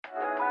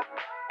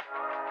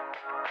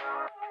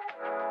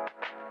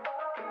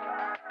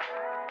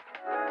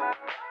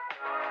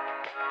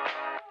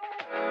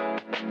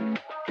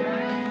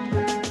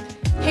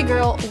Hey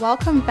girl,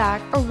 welcome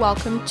back or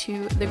welcome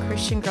to the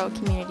Christian Girl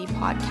Community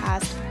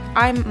Podcast.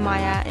 I'm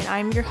Maya and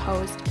I'm your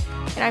host,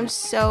 and I'm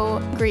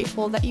so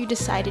grateful that you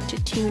decided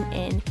to tune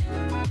in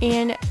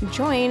and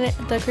join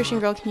the Christian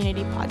Girl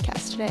Community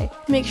Podcast today.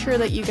 Make sure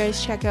that you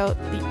guys check out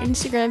the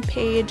Instagram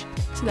page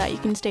so that you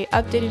can stay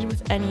updated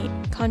with any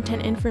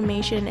content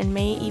information and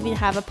may even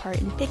have a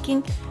part in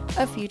picking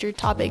a future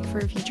topic for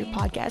a future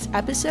podcast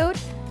episode.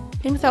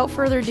 And without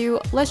further ado,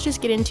 let's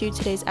just get into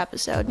today's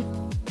episode.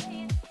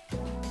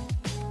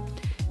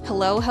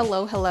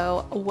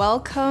 Hello.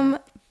 Welcome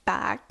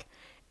back.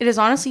 It is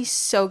honestly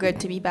so good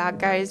to be back,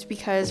 guys,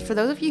 because for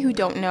those of you who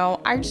don't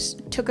know, I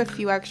just took a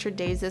few extra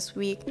days this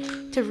week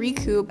to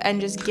recoup and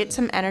just get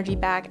some energy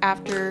back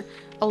after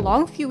a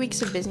long few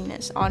weeks of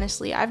busyness.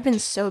 Honestly, I've been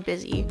so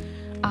busy.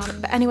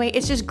 But anyway,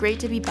 it's just great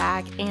to be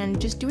back and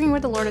just doing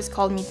what the Lord has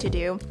called me to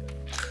do.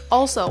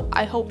 Also,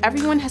 I hope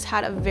everyone has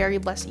had a very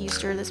blessed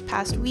Easter this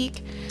past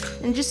week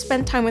and just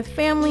spent time with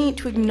family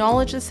to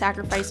acknowledge the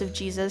sacrifice of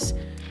Jesus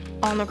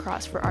on the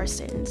cross for our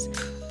sins.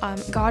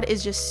 God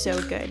is just so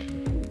good.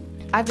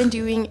 I've been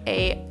doing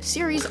a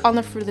series on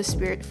the fruit of the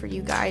Spirit for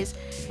you guys,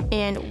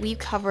 and we've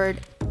covered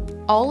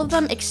all of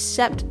them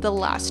except the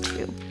last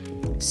two.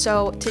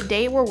 So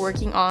today we're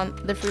working on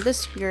the fruit of the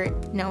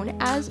Spirit known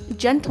as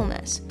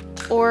gentleness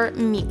or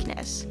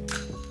meekness.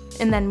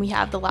 And then we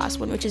have the last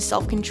one, which is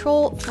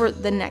self-control, for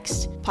the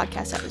next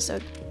podcast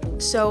episode.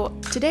 So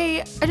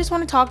today, I just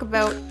want to talk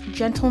about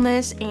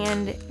gentleness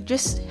and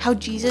just how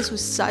Jesus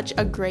was such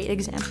a great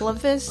example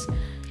of this.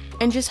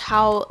 And just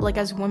how,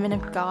 as women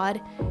of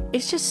God,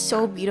 it's just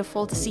so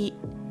beautiful to see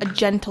a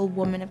gentle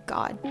woman of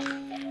God.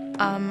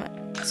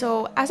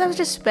 So as I was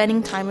just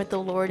spending time with the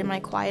Lord in my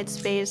quiet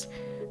space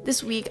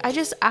this week, I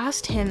just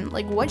asked him,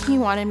 what he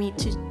wanted me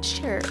to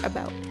share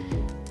about.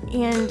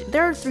 And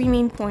there are three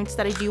main points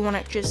that I do want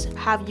to just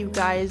have you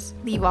guys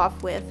leave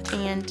off with.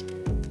 And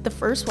the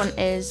first one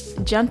is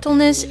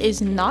gentleness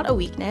is not a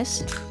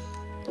weakness.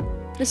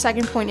 The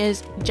second point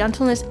is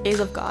gentleness is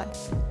of God.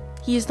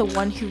 He is the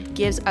one who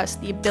gives us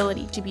the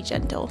ability to be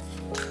gentle.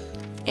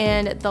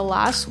 And the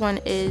last one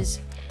is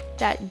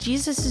that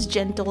Jesus is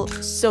gentle,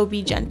 so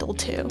be gentle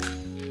too.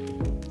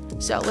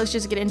 So let's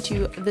just get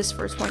into this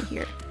first point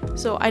here.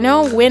 So I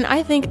know when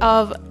I think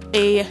of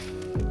a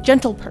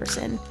gentle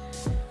person,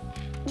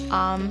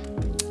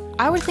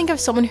 I would think of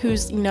someone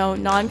who's,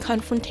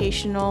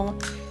 non-confrontational.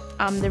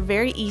 They're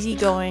very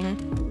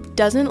easygoing,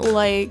 doesn't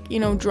like,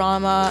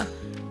 drama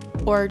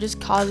or just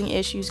causing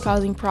issues,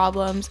 causing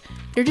problems.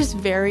 They're just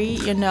very,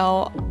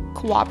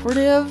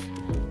 cooperative.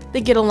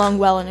 They get along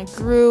well in a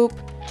group.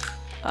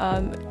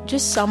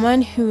 Just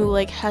someone who,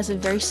 has a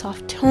very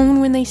soft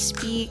tone when they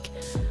speak.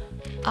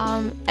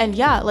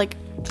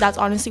 That's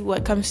honestly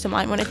what comes to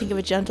mind when I think of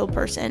a gentle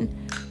person.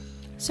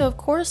 So of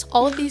course,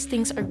 all of these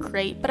things are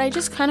great, but I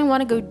just kind of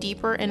want to go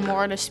deeper and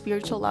more on a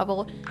spiritual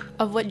level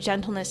of what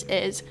gentleness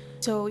is.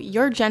 So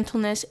your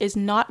gentleness is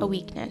not a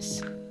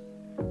weakness.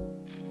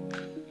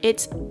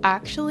 It's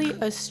actually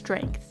a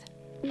strength.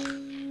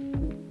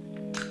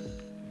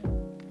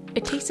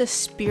 It takes a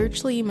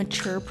spiritually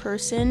mature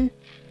person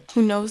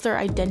who knows their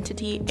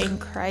identity in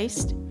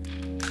Christ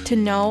to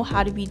know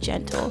how to be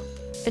gentle,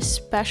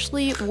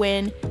 especially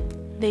when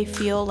they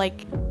feel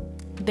like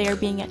they're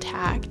being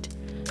attacked,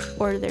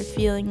 or they're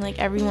feeling like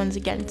everyone's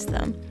against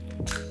them,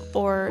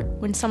 or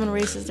when someone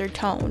raises their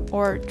tone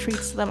or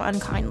treats them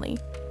unkindly.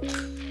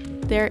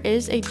 There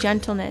is a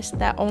gentleness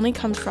that only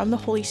comes from the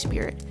Holy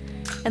Spirit.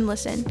 And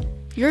listen,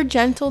 your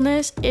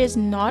gentleness is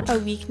not a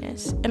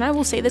weakness. And I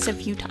will say this a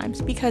few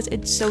times because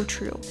it's so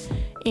true.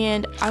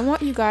 And I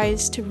want you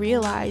guys to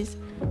realize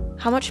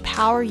how much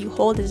power you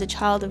hold as a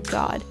child of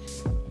God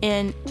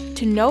and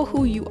to know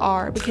who you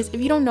are. Because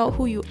if you don't know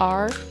who you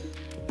are,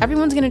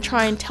 everyone's going to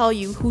try and tell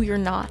you who you're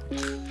not.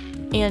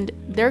 And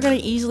they're going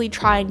to easily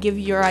try and give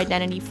your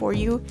identity for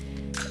you.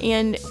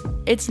 And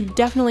it's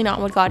definitely not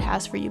what God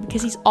has for you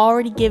because he's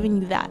already given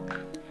you that.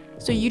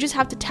 So you just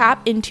have to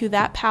tap into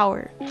that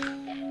power.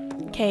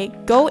 Okay,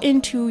 go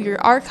into your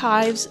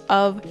archives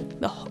of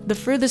the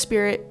fruit of the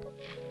Spirit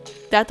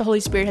that the Holy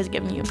Spirit has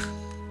given you.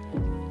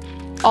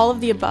 All of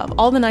the above,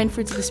 all the 9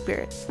 fruits of the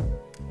Spirit.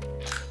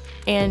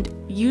 And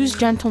use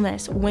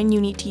gentleness when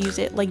you need to use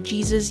it, like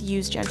Jesus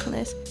used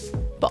gentleness.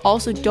 But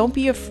also don't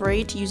be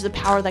afraid to use the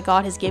power that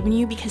God has given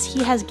you because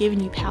he has given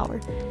you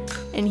power.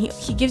 And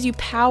he gives you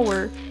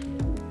power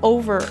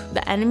over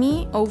the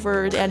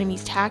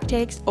enemy's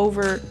tactics,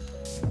 over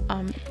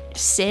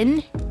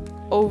sin,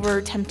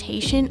 over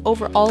temptation,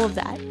 over all of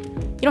that.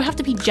 You don't have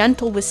to be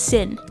gentle with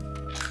sin.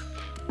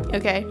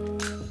 Okay?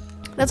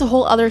 That's a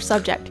whole other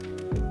subject.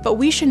 But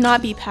we should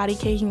not be patty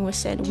caking with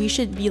sin. We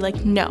should be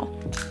like, no,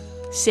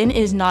 sin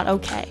is not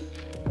okay.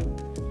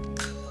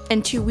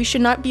 And 2, we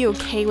should not be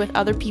okay with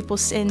other people's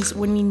sins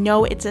when we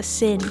know it's a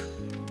sin.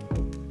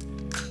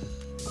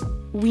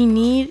 We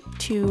need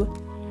to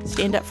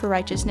stand up for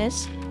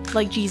righteousness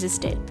like Jesus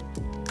did.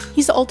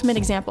 He's the ultimate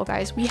example,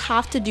 guys. We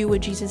have to do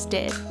what Jesus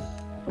did.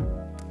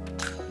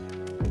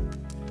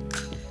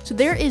 So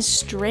there is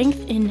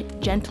strength in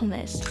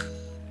gentleness.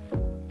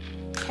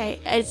 okay?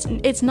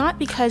 It's not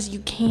because you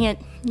can't,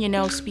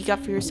 speak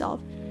up for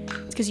yourself.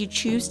 It's because you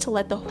choose to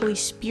let the Holy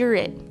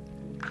Spirit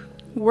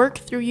work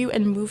through you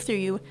and move through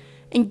you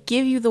and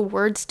give you the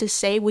words to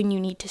say when you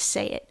need to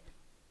say it.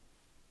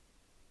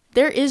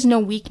 There is no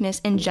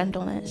weakness in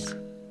gentleness.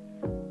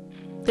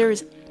 There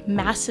is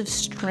massive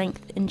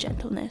strength in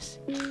gentleness.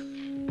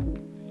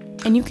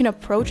 And you can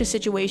approach a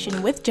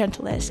situation with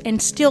gentleness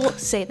and still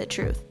say the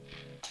truth.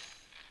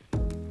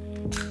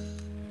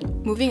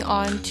 Moving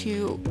on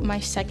to my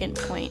second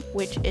point,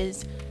 which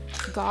is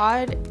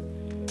God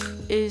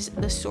is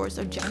the source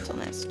of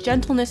gentleness.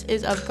 Gentleness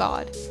is of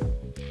God.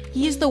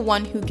 He is the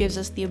one who gives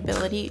us the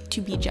ability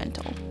to be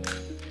gentle.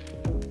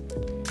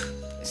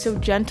 So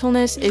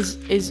gentleness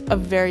is a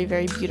very,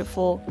 very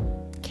beautiful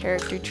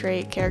character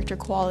trait, character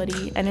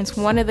quality, and it's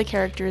one of the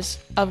characters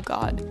of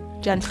God,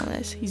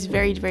 gentleness. He's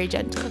very, very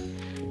gentle.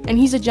 And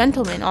he's a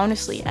gentleman,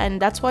 honestly,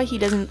 and that's why he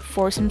doesn't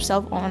force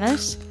himself on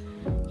us.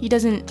 He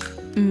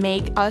doesn't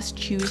make us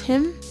choose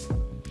him.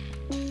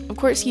 Of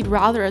course, he'd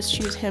rather us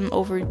choose him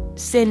over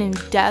sin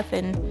and death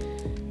and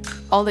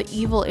all the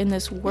evil in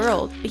this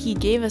world, but he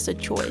gave us a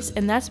choice,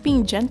 and that's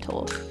being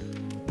gentle.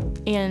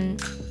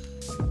 And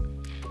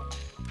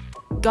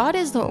God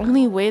is the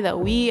only way that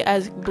we,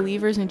 as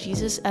believers in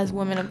Jesus, as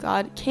women of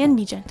God, can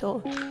be gentle,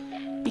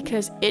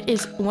 because it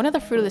is one of the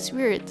fruit of the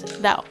Spirit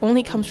that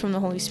only comes from the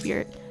Holy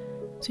Spirit.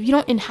 So if you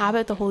don't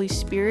inhabit the Holy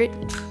Spirit,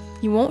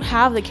 you won't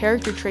have the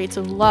character traits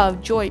of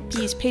love, joy,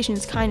 peace,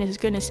 patience, kindness,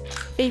 goodness,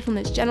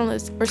 faithfulness,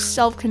 gentleness, or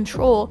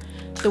self-control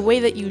the way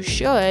that you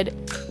should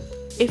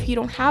if you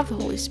don't have the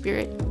Holy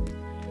Spirit.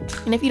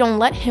 And if you don't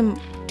let him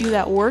do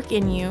that work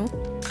in you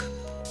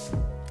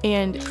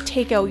and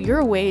take out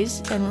your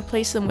ways and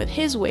replace them with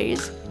his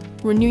ways,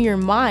 renew your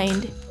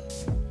mind,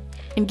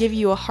 and give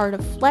you a heart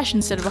of flesh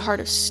instead of a heart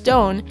of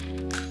stone,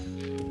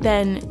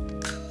 then,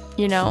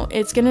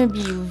 it's going to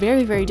be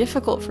very, very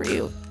difficult for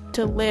you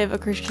to live a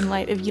Christian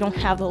life if you don't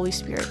have the Holy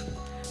Spirit.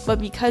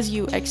 But because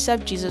you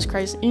accept Jesus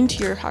Christ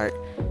into your heart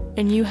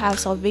and you have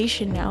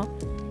salvation now,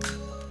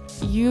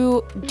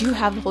 you do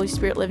have the Holy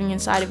Spirit living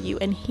inside of you,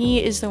 and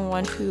he is the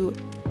one who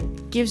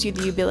gives you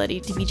the ability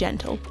to be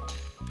gentle.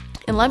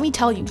 And let me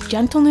tell you,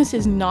 gentleness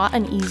is not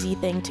an easy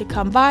thing to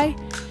come by,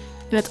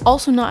 and it's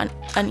also not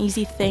an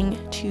easy thing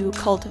to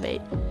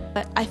cultivate.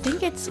 But I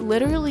think it's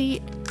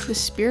literally the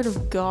Spirit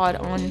of God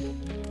on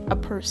a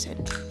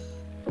person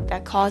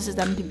that causes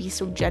them to be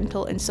so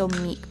gentle and so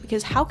meek.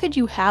 Because how could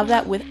you have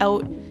that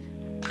without,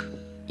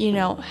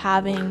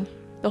 having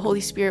the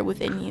Holy Spirit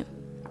within you?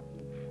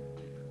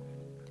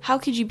 How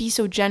could you be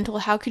so gentle?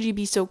 How could you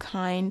be so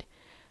kind?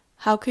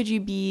 How could you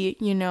be,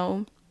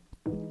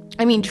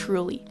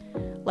 truly,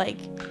 like,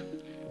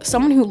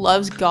 someone who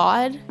loves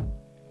God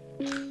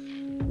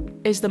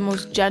is the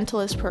most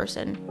gentlest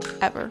person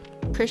ever.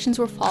 Christians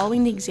were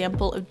following the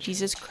example of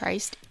Jesus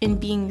Christ in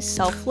being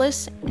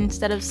selfless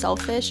instead of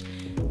selfish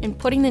and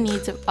putting the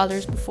needs of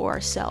others before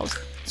ourselves.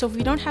 So if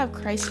we don't have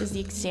Christ as the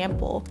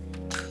example,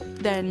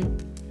 then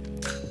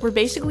we're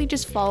basically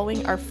just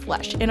following our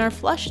flesh. And our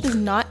flesh does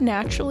not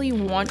naturally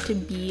want to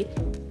be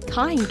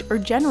kind or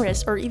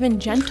generous or even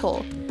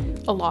gentle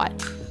a lot.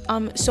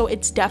 So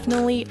it's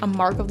definitely a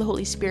mark of the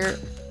Holy Spirit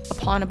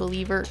upon a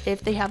believer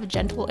if they have a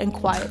gentle and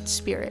quiet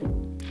spirit.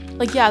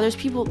 Like, yeah,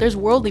 there's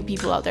worldly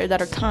people out there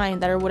that are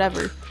kind, that are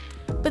whatever,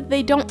 but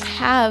they don't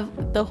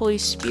have the Holy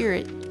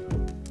Spirit,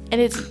 and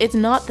it's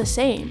not the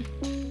same.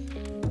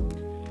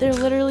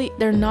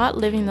 They're not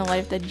living the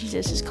life that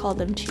Jesus has called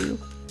them to.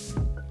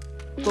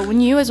 But when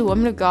you as a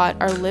woman of God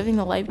are living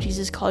the life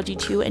Jesus called you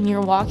to, and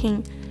you're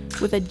walking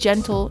with a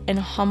gentle and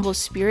humble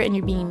spirit, and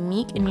you're being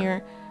meek, and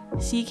you're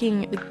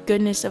seeking the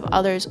goodness of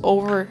others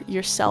over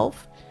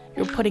yourself,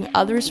 you're putting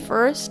others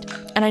first.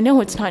 And I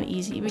know it's not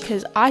easy,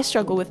 because I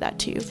struggle with that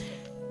too.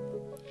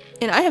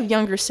 And I have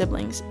younger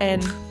siblings,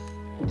 and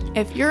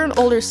if you're an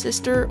older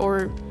sister,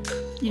 or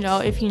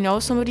if you know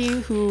somebody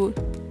who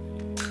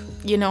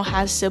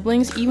has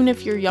siblings, even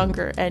if you're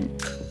younger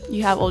and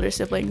you have older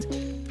siblings,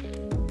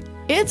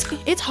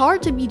 it's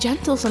hard to be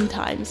gentle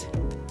sometimes,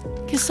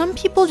 because some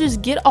people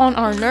just get on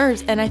our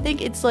nerves. And I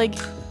think it's like,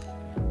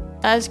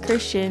 as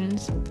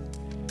Christians,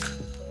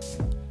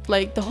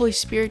 like, the Holy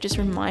Spirit just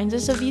reminds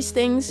us of these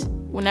things.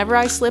 Whenever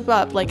I slip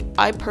up, like,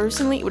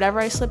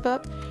 whenever I slip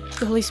up,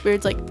 the Holy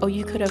Spirit's like, oh,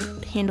 you could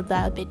have handled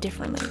that a bit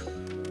differently.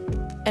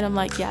 And I'm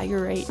like, yeah,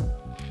 you're right,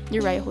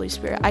 Holy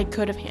Spirit, I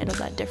could have handled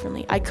that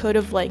differently. I could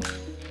have,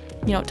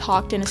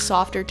 talked in a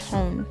softer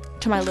tone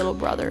to my little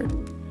brother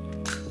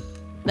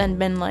than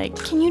been like,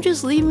 can you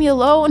just leave me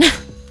alone?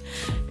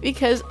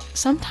 Because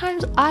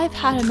sometimes I've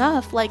had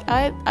enough. Like,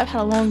 I've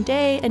had a long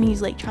day, and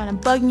he's like trying to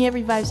bug me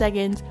every 5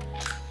 seconds.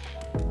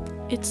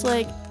 It's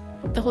like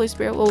the Holy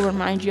Spirit will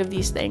remind you of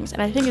these things.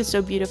 And I think it's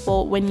so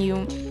beautiful when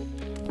you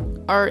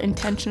are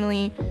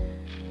intentionally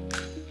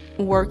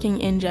working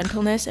in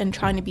gentleness and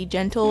trying to be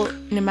gentle,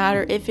 no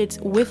matter if it's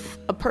with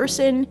a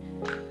person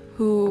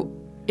who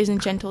isn't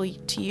gentle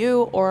to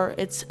you, or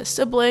it's a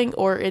sibling,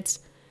 or it's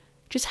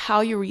just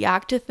how you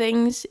react to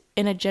things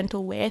in a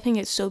gentle way. I think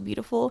it's so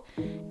beautiful,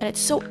 and it's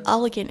so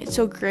elegant, it's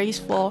so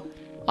graceful.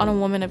 on a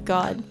woman of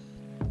God.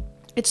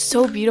 It's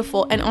so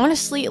beautiful. And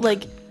honestly,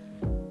 like,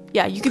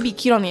 yeah, you could be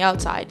cute on the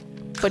outside,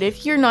 but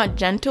if you're not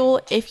gentle,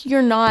 if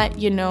you're not,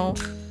 you know,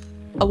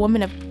 a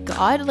woman of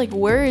God, like,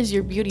 where is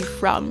your beauty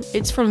from?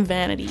 It's from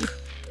vanity.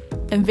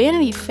 And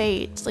vanity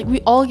fades. Like, we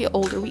all get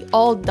older, we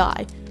all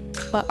die,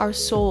 but our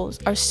souls,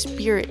 our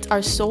spirits,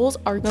 our souls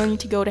are going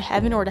to go to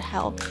heaven or to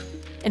hell.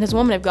 And as a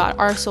woman of God,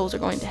 our souls are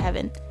going to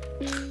heaven.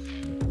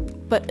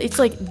 But it's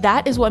like,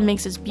 that is what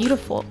makes us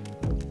beautiful.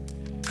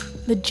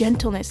 The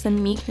gentleness, the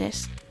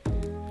meekness,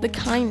 the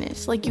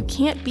kindness. Like, you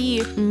can't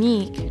be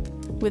meek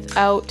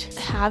without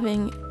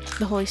having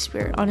the Holy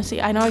Spirit.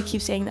 Honestly, I know I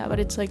keep saying that, but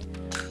it's like,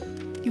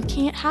 you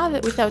can't have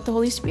it without the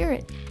Holy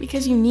Spirit,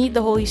 because you need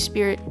the Holy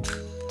Spirit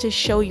to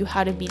show you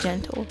how to be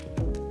gentle.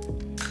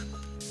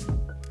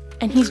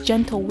 And he's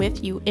gentle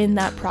with you in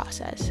that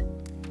process.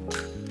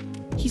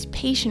 He's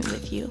patient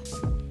with you.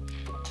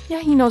 Yeah,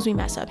 he knows we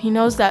mess up. He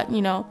knows that,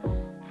 you know,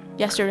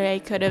 yesterday I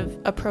could have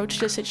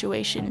approached a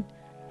situation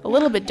a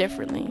little bit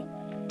differently.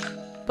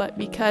 But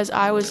because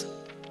I was,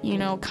 you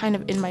know, kind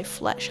of in my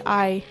flesh,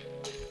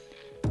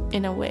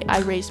 in a way,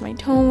 I raised my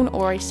tone,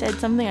 or I said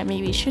something I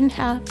maybe shouldn't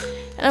have,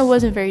 and I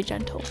wasn't very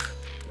gentle.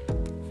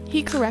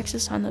 He corrects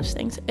us on those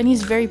things, and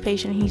he's very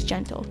patient, and he's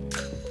gentle,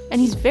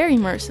 and he's very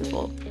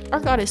merciful. Our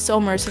God is so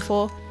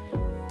merciful.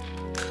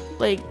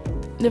 Like,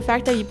 the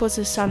fact that he puts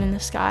his sun in the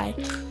sky,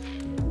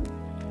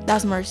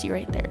 that's mercy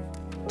right there.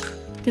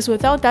 Because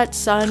without that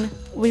sun,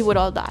 we would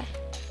all die.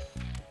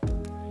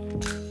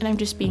 And I'm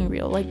just being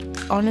real. Like,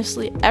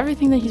 honestly,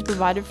 everything that he's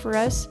provided for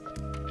us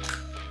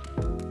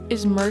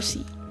is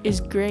mercy, is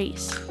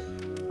grace.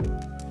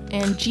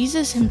 And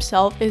Jesus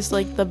himself is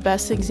like the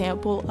best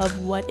example of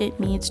what it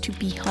means to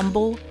be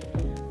humble,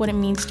 what it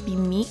means to be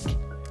meek,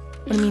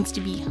 what it means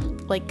to be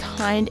like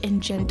kind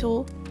and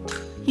gentle.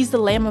 He's the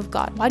Lamb of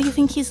God. Why do you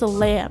think he's the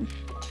Lamb?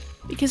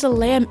 Because a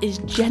lamb is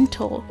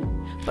gentle,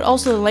 but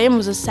also the lamb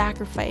was a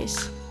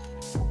sacrifice.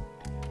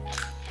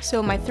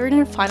 So my third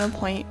and final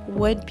point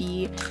would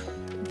be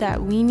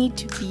that we need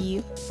to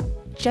be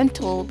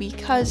gentle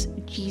because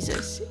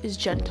Jesus is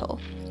gentle.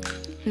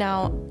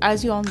 Now,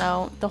 as you all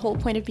know, the whole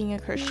point of being a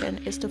Christian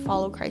is to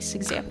follow Christ's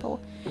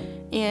example.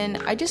 And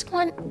I just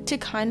want to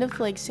kind of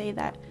like say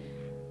that,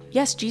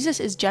 yes, Jesus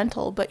is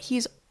gentle, but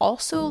he's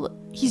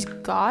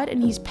God,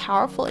 and he's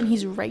powerful, and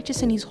he's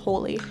righteous, and he's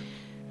holy.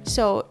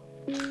 So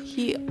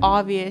he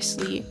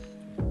obviously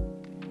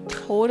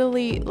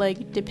totally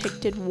like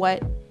depicted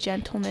what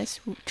gentleness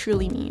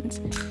truly means.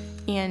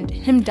 And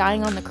him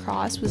dying on the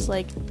cross was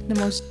like the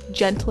most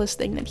gentlest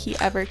thing that he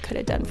ever could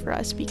have done for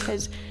us,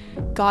 because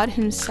God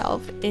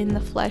himself in the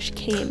flesh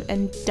came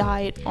and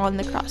died on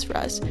the cross for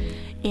us.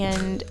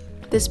 And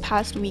this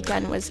past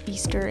weekend was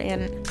Easter,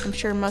 and I'm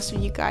sure most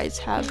of you guys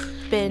have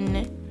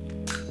been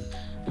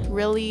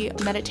really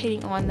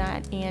meditating on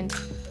that. And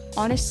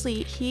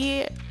honestly,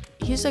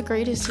 he's the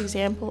greatest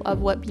example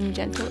of what being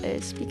gentle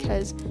is,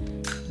 because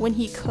when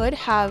he could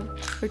have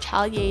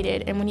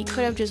retaliated and when he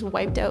could have just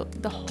wiped out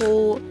the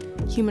whole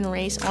human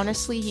race,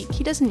 honestly,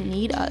 he doesn't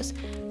need us.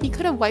 He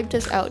could have wiped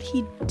us out.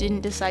 He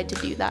didn't decide to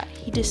do that.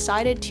 He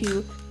decided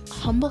to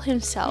humble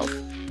himself,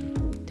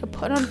 to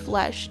put on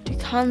flesh, to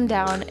come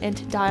down and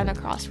to die on a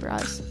cross for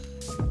us.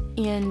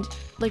 And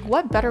like,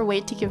 what better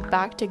way to give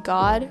back to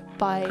God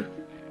by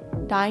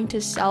dying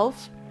to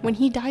self when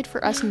he died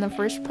for us in the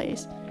first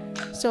place?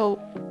 So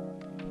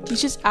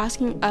he's just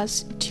asking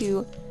us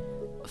to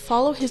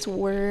follow his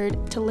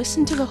word, to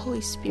listen to the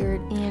Holy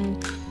Spirit,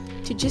 and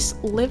to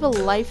just live a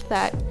life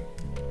that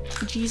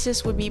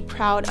Jesus would be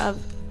proud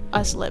of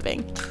us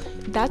living.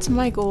 That's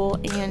my goal,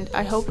 and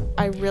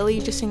I really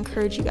just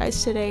encourage you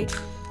guys today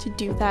to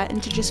do that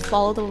and to just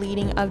follow the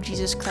leading of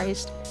Jesus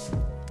Christ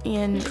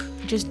and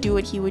just do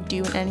what he would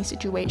do in any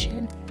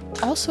situation.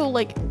 Also,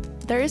 like,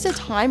 there is a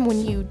time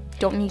when you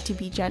don't need to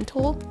be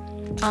gentle,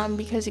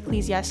 because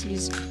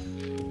Ecclesiastes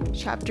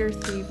chapter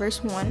 3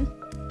 verse 1,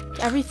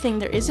 to everything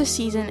there is a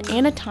season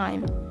and a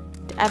time,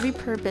 to every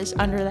purpose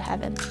under the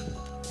heaven.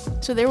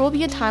 So there will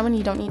be a time when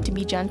you don't need to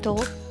be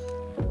gentle.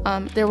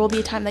 There will be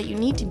a time that you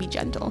need to be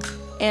gentle,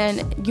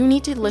 and you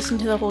need to listen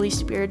to the Holy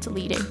Spirit's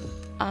leading,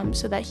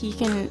 so that he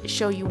can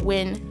show you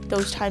when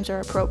those times are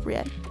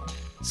appropriate.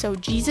 So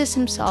Jesus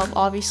himself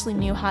obviously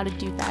knew how to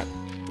do that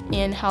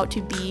and how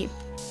to be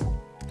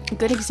a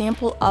good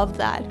example of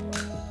that.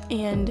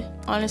 And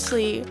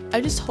honestly,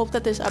 I just hope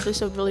that this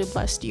episode really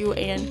blessed you,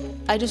 and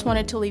I just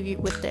wanted to leave you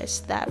with this,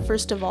 that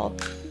first of all,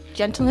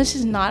 gentleness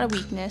is not a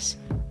weakness.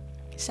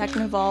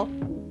 Second of all,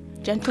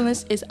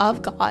 gentleness is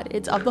of God.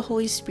 It's of the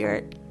Holy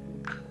Spirit.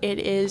 It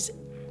is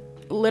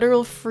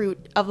literal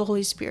fruit of the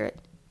Holy Spirit.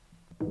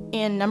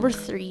 And number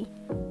 3,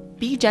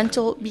 be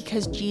gentle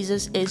because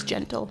Jesus is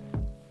gentle.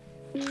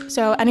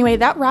 So anyway,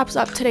 that wraps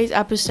up today's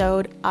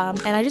episode.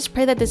 And I just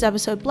pray that this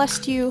episode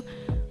blessed you.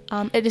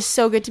 It is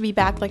so good to be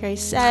back, like I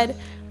said.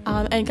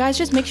 And guys,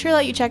 just make sure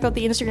that you check out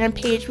the Instagram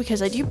page,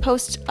 because I do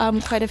post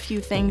quite a few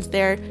things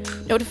there.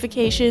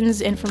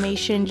 Notifications,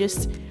 information,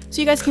 just so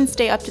you guys can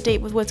stay up to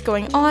date with what's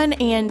going on.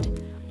 And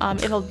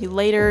if I'll be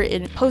later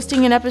in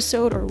posting an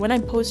episode, or when I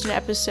post an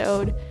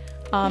episode,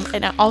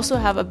 And I also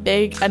have a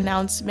big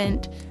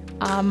announcement.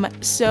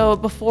 So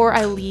before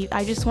I leave,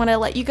 I just want to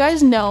let you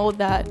guys know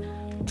that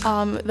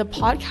the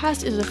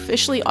podcast is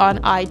officially on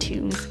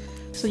iTunes.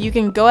 So you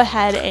can go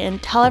ahead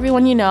and tell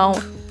everyone you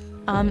know.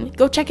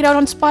 Go check it out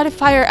on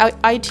Spotify or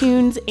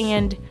iTunes,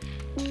 and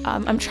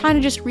I'm trying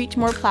to just reach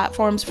more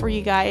platforms for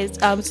you guys,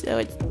 so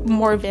it's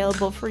more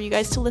available for you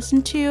guys to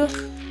listen to.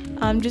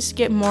 Just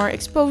get more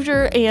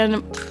exposure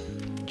and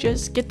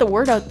just get the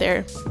word out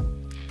there.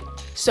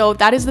 So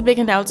that is the big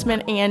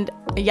announcement, and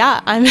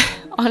yeah, I'm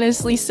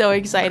honestly so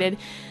excited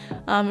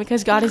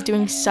because God is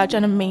doing such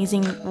an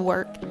amazing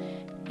work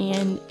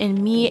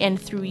in me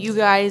and through you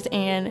guys,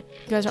 and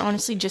you guys are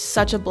honestly just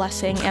such a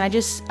blessing, and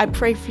I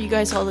pray for you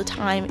guys all the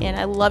time, and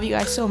I love you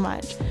guys so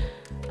much.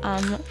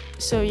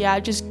 So yeah,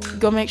 just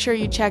go make sure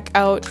you check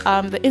out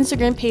the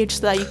Instagram page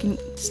so that you can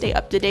stay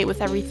up to date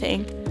with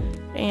everything,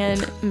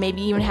 and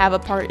maybe even have a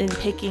part in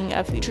picking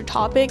a future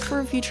topic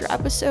for a future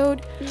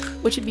episode,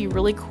 which would be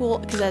really cool,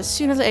 because as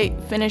soon as I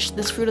finish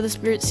this Fruit of the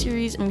Spirit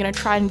series, I'm gonna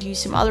try and do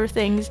some other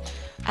things,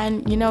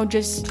 and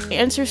just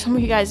answer some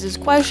of you guys'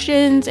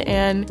 questions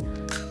and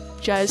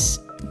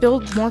just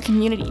build more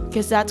community,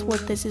 because that's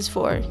what this is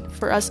for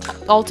us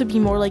all to be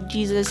more like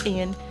Jesus,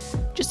 and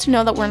just to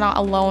know that we're not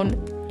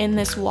alone in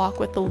this walk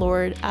with the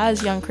Lord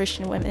as young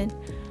Christian women.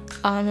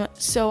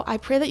 So I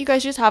pray that you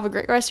guys just have a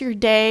great rest of your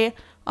day,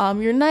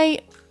 your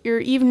night, your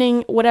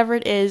evening, whatever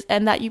it is,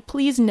 and that you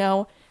please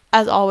know,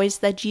 as always,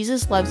 that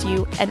Jesus loves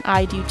you, and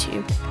I do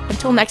too.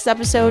 Until next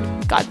episode,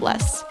 God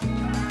bless.